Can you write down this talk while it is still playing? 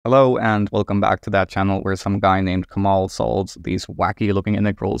Hello and welcome back to that channel where some guy named Kamal solves these wacky looking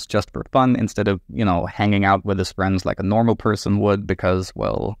integrals just for fun instead of, hanging out with his friends like a normal person would because,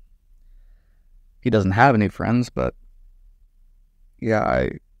 well, he doesn't have any friends, but yeah,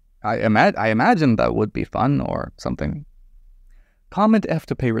 I imagine that would be fun or something. Comment F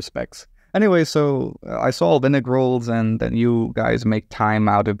to pay respects. Anyway, so I solve integrals and then you guys make time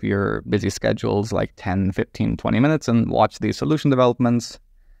out of your busy schedules like 10, 15, 20 minutes and watch these solution developments.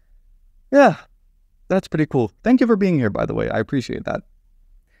 Yeah, that's pretty cool. Thank you for being here, by the way. I appreciate that.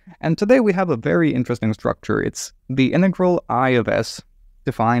 And today we have a very interesting structure. It's the integral I of s,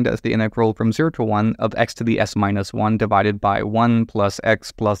 defined as the integral from 0 to 1 of x to the s minus 1 divided by 1 plus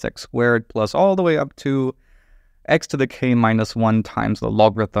x squared plus all the way up to x to the k minus 1 times the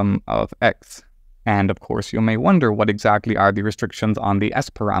logarithm of x. And of course, you may wonder what exactly are the restrictions on the s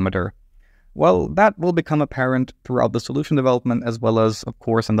parameter. Well, that will become apparent throughout the solution development as well as, of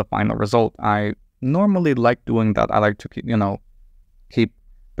course, in the final result. I normally like doing that. I like to keep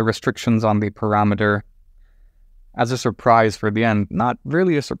the restrictions on the parameter as a surprise for the end. Not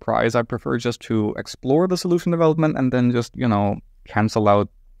really a surprise. I prefer just to explore the solution development and then just, cancel out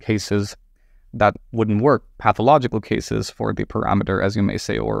cases that wouldn't work, pathological cases for the parameter, as you may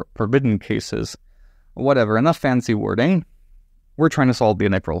say, or forbidden cases. Whatever, enough fancy wording. We're trying to solve the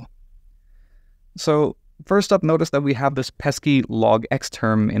integral. So first up, notice that we have this pesky log x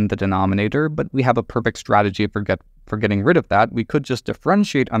term in the denominator, but we have a perfect strategy for getting rid of that. We could just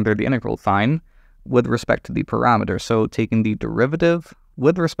differentiate under the integral sign with respect to the parameter. So taking the derivative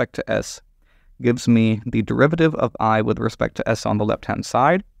with respect to s gives me the derivative of I with respect to s on the left-hand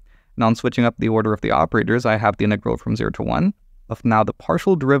side. And on switching up the order of the operators, I have the integral from 0 to 1 of now the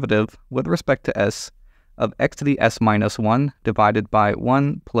partial derivative with respect to s of x to the s minus 1 divided by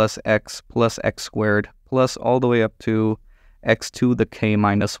 1 plus x squared plus all the way up to x to the k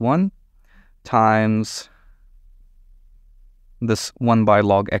minus 1 times this 1 by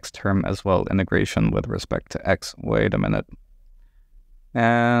log x term as well, integration with respect to x. Wait a minute.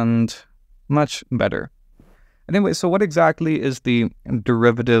 And much better. Anyway, so what exactly is the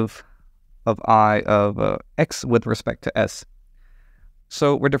derivative of I of x with respect to s?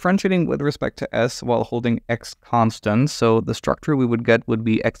 So we're differentiating with respect to s while holding x constant. So the structure we would get would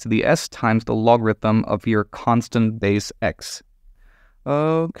be x to the s times the logarithm of your constant base x.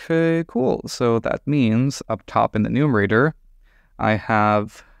 Okay, cool. So that means up top in the numerator, I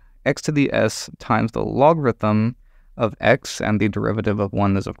have x to the s times the logarithm of x, and the derivative of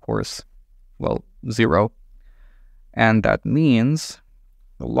 1 is, of course, well, 0. And that means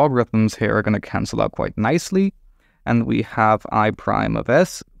the logarithms here are going to cancel out quite nicely. And we have I prime of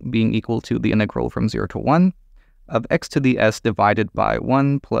s being equal to the integral from 0 to 1 of x to the s divided by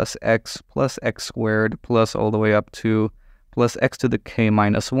 1 plus x squared plus all the way up to plus x to the k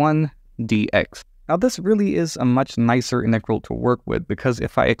minus 1 dx. Now this really is a much nicer integral to work with, because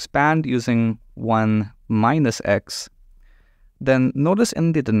if I expand using 1 minus x, then notice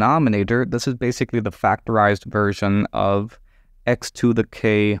in the denominator, this is basically the factorized version of x to the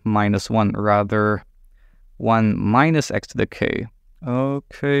k minus 1, rather 1 minus x to the k.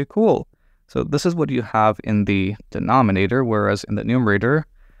 Okay, cool. So this is what you have in the denominator, whereas in the numerator,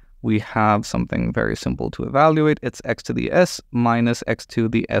 we have something very simple to evaluate. It's x to the s minus x to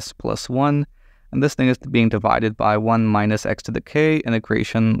the s plus 1. And this thing is being divided by 1 minus x to the k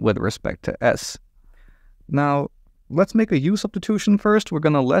integration with respect to s. Now, let's make a u substitution first. We're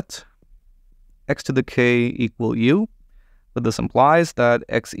going to let x to the k equal u. But this implies that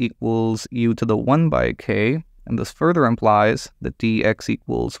x equals u to the 1 by k, and this further implies that dx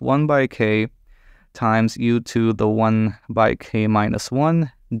equals 1 by k times u to the 1 by k minus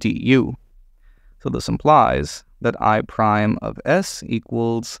 1 du. So this implies that I prime of s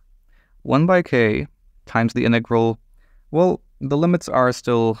equals 1 by k times the integral. Well, the limits are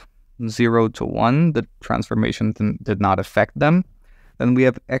still 0 to 1. The transformation did not affect them. Then we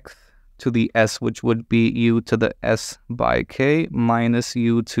have x to the s, which would be u to the s by k minus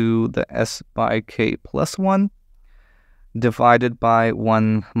u to the s by k plus 1 divided by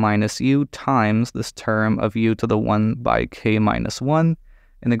 1 minus u times this term of u to the 1 by k minus 1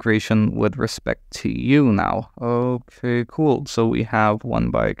 integration with respect to u now. Okay, cool. So we have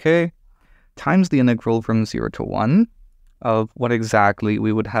 1 by k times the integral from 0 to 1 of what exactly?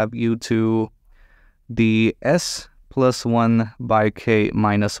 We would have u to the s plus 1 by k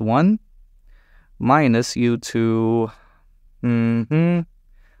minus 1 minus u to, wait a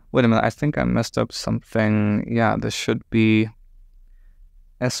minute, I think I messed up something. Yeah, this should be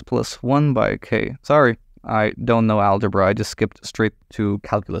s plus 1 by k. Sorry, I don't know algebra. I just skipped straight to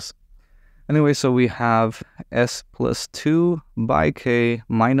calculus. Anyway, so we have s plus 2 by k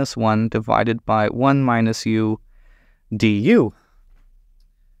minus 1 divided by 1 minus u du.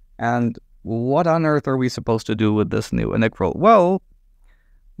 And what on earth are we supposed to do with this new integral? Well,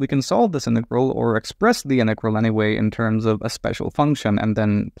 we can solve this integral or express the integral anyway in terms of a special function and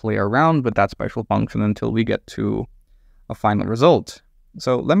then play around with that special function until we get to a final result.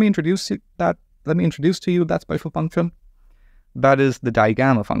 So let me introduce to you that special function. That is the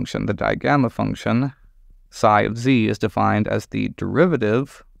digamma function. The digamma function, psi of z, is defined as the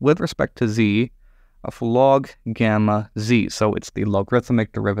derivative with respect to z of log gamma z. So it's the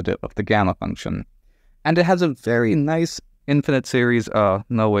logarithmic derivative of the gamma function. And it has a very nice infinite series,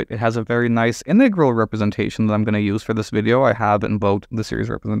 it has a very nice integral representation that I'm going to use for this video. I have invoked the series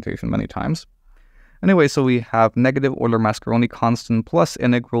representation many times. Anyway, so we have negative Euler-Mascheroni constant plus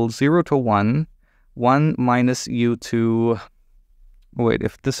integral 0 to 1, 1 minus u to,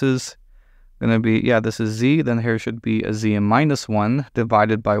 if this is going to be, this is z, then here should be a z minus 1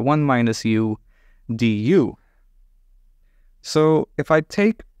 divided by 1 minus u du. So if I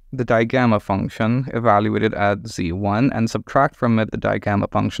take the digamma function evaluated at z1 and subtract from it the digamma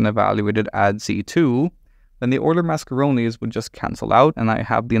function evaluated at z2, then the Euler-Mascheronis would just cancel out, and I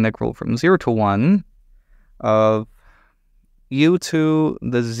have the integral from 0 to 1 of u to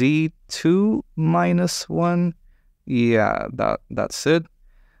the z2 minus 1, that's it,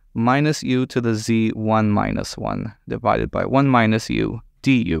 minus u to the z1 minus 1 divided by 1 minus u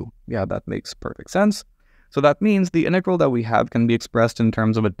du. Yeah, that makes perfect sense. So that means the integral that we have can be expressed in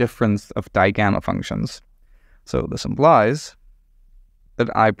terms of a difference of digamma functions. So this implies that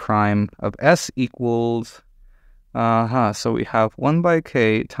I prime of s equals, so we have 1 by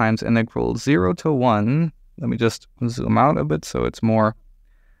k times integral 0 to 1. Let me just zoom out a bit so it's more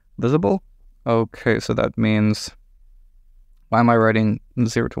visible. Okay, so that means, why am I writing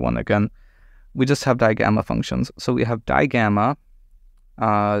 0 to 1 again? We just have digamma functions. So we have digamma,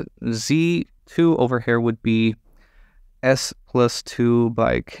 z2 over here would be s plus 2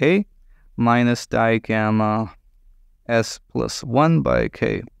 by k minus digamma s plus 1 by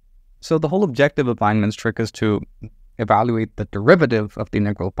k. So the whole objective of Feynman's trick is to evaluate the derivative of the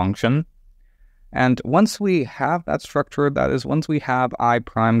integral function. And once we have that structure, that is, once we have I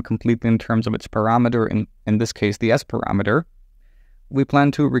prime completely in terms of its parameter, in this case the s parameter, we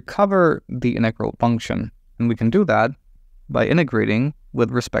plan to recover the integral function. And we can do that by integrating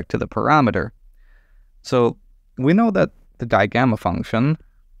with respect to the parameter. So we know that the digamma function,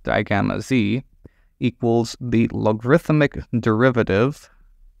 digamma z, equals the logarithmic derivative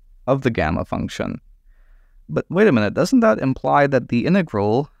of the gamma function. But wait a minute, doesn't that imply that the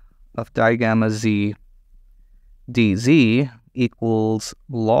integral of digamma z dz equals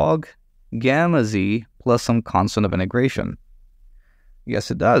log gamma z plus some constant of integration?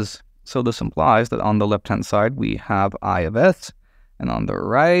 Yes, it does. So this implies that on the left-hand side we have I of s, and on the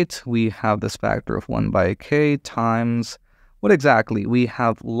right, we have this factor of 1 by k times, what exactly? We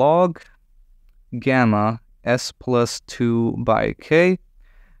have log gamma s plus 2 by k,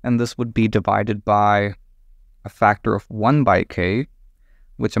 and this would be divided by a factor of 1 by k,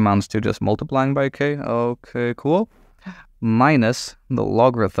 which amounts to just multiplying by k. Okay, cool. Minus the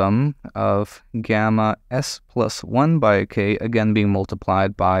logarithm of gamma s plus 1 by k, again being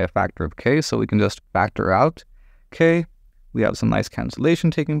multiplied by a factor of k, so we can just factor out k. We have some nice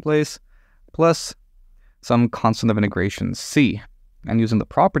cancellation taking place, plus some constant of integration c. And using the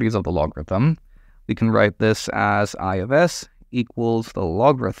properties of the logarithm, we can write this as I of s equals the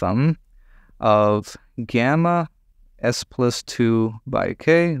logarithm of gamma s plus 2 by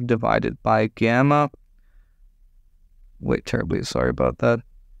k divided by gamma, terribly sorry about that,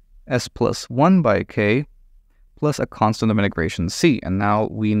 s plus 1 by k plus a constant of integration c. And now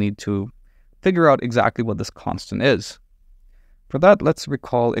we need to figure out exactly what this constant is. For that, let's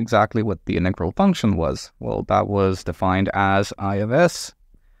recall exactly what the integral function was. Well, that was defined as I of s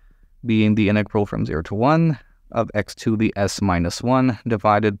being the integral from 0 to 1 of x to the s minus 1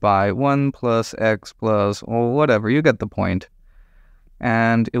 divided by 1 plus x plus, or whatever, you get the point.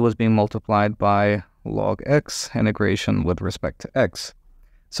 And it was being multiplied by log x integration with respect to x.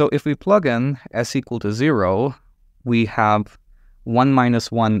 So if we plug in s equal to 0, we have 1 minus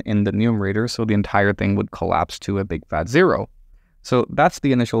 1 in the numerator, so the entire thing would collapse to a big fat 0. So that's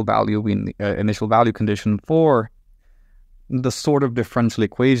the initial value condition for the sort of differential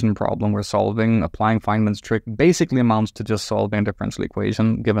equation problem we're solving. Applying Feynman's trick basically amounts to just solving a differential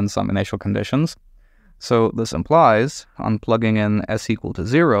equation given some initial conditions. So this implies, on plugging in s equal to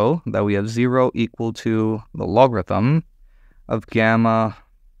 0, that we have 0 equal to the logarithm of gamma,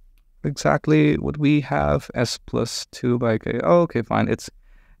 exactly what we have, s plus 2 by k. Oh, okay, fine. It's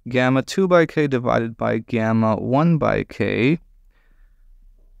gamma 2 by k divided by gamma 1 by k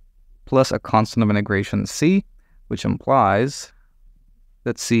plus a constant of integration c, which implies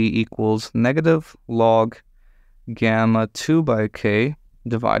that c equals negative log gamma 2 by k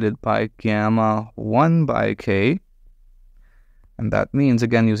divided by gamma 1 by k. And that means,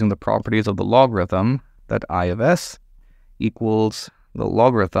 again, using the properties of the logarithm, that I of s equals the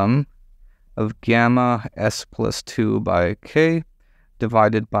logarithm of gamma s plus 2 by k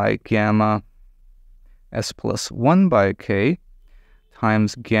divided by gamma s plus 1 by k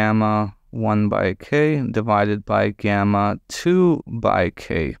times gamma 1 by k divided by gamma 2 by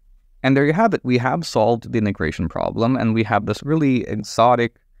k. And there you have it. We have solved the integration problem, and we have this really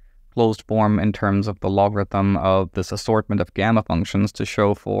exotic closed form in terms of the logarithm of this assortment of gamma functions to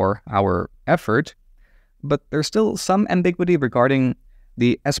show for our effort. But there's still some ambiguity regarding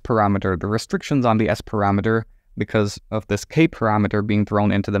the s parameter, the restrictions on the s parameter, because of this k parameter being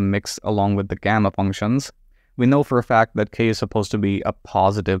thrown into the mix along with the gamma functions. We know for a fact that k is supposed to be a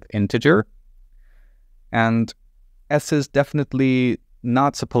positive integer, and s is definitely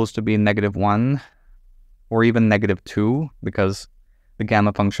not supposed to be -1 or even -2, because the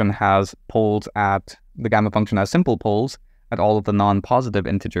gamma function has simple poles at all of the non-positive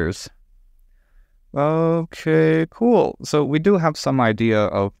integers. Okay, cool. So we do have some idea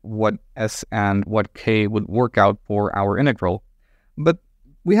of what s and what k would work out for our integral, but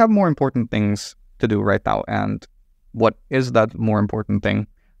we have more important things to do right now. And what is that more important thing?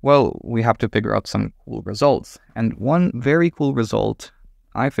 Well, we have to figure out some cool results. And one very cool result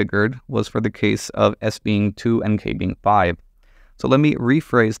I figured was for the case of s being 2 and k being 5. So let me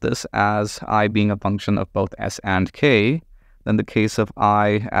rephrase this as I being a function of both s and k. Then the case of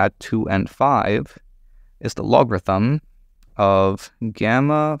I at 2 and 5 is the logarithm of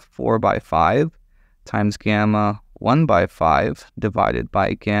gamma 4 by 5 times gamma 1 by 5 divided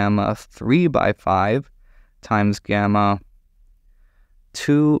by gamma 3 by 5 times gamma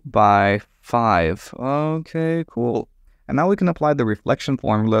 2 by 5. Okay, cool. And now we can apply the reflection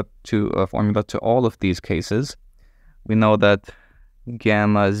formula to all of these cases. We know that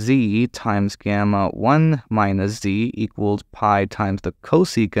gamma z times gamma 1 minus z equals pi times the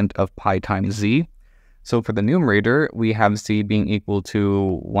cosecant of pi times z. So for the numerator, we have z being equal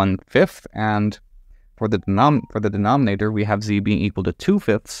to 1/5, and for the denominator, we have z being equal to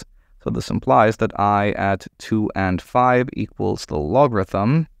 2/5. So this implies that I at 2 and 5 equals the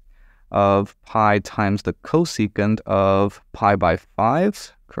logarithm of pi times the cosecant of pi by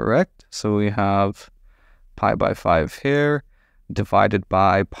 5, correct? So we have pi by 5 here, divided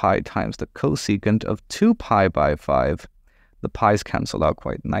by pi times the cosecant of 2 pi by 5. The pi's cancel out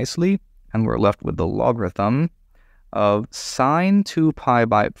quite nicely, and we're left with the logarithm of sine 2 pi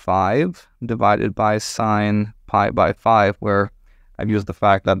by 5 divided by sine pi by 5, where I've used the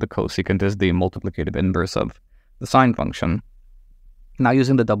fact that the cosecant is the multiplicative inverse of the sine function. Now,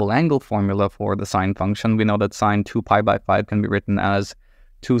 using the double angle formula for the sine function, we know that sine 2 pi by 5 can be written as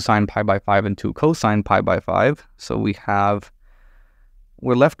 2 sine pi by 5 and 2 cosine pi by 5. So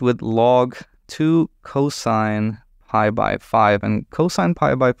we're left with log 2 cosine pi by 5. And cosine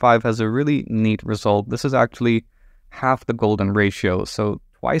pi by 5 has a really neat result. This is actually half the golden ratio. So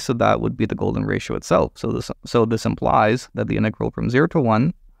twice of that would be the golden ratio itself. So this implies that the integral from 0 to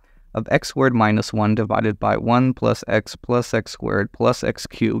 1 of x squared minus 1 divided by 1 plus x squared plus x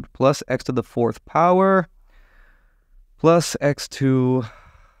cubed plus x to the 4th power plus x to...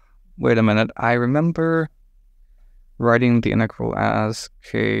 Wait a minute, I remember writing the integral as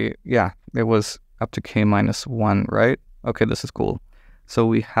k... Yeah, it was up to k minus 1, right? Okay, this is cool. So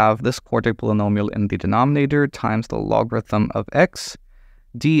we have this quartic polynomial in the denominator times the logarithm of x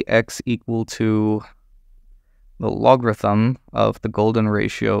dx equal to the logarithm of the golden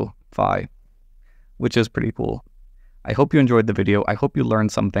ratio phi, which is pretty cool. I hope you enjoyed the video. I hope you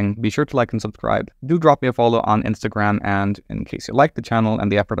learned something. Be sure to like and subscribe. Do drop me a follow on Instagram, and in case you like the channel and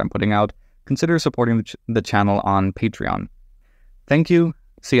the effort I'm putting out, consider supporting the channel on Patreon. Thank you.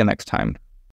 See you next time.